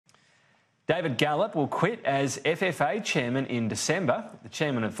David Gallop will quit as FFA chairman in December. The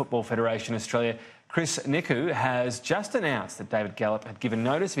chairman of Football Federation Australia, Chris Niku, has just announced that David Gallop had given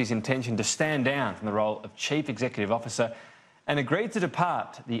notice of his intention to stand down from the role of Chief Executive Officer and agreed to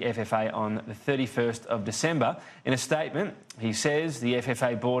depart the FFA on the 31st of December. In a statement, he says the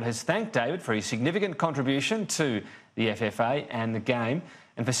FFA board has thanked David for his significant contribution to the FFA and the game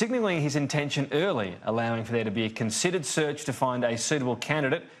and for signalling his intention early, allowing for there to be a considered search to find a suitable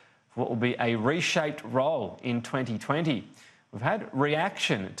candidate for what will be a reshaped role in 2020. We've had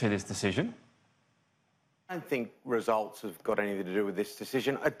reaction to this decision. I don't think results have got anything to do with this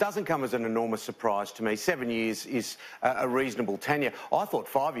decision. It doesn't come as an enormous surprise to me. 7 years is a reasonable tenure. I thought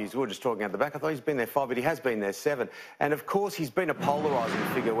 5 years. We were just talking out the back. I thought he's been there 5, but he has been there 7. And of course, he's been a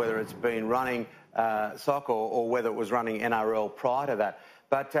polarising figure, whether it's been running soccer or whether it was running NRL prior to that.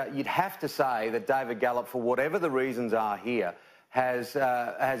 But you'd have to say that David Gallop, for whatever the reasons are here,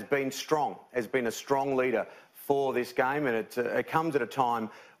 has been strong, has been a strong leader for this game, and it comes at a time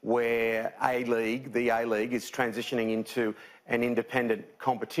where the A-League is transitioning into an independent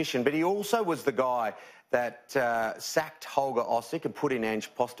competition. But he also was the guy that sacked Holger Osick and put in Ange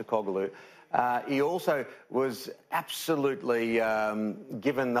Postecoglou. He also was absolutely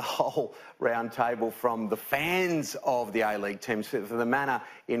given the whole round table from the fans of the A-League teams for the manner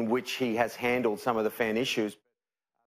in which he has handled some of the fan issues.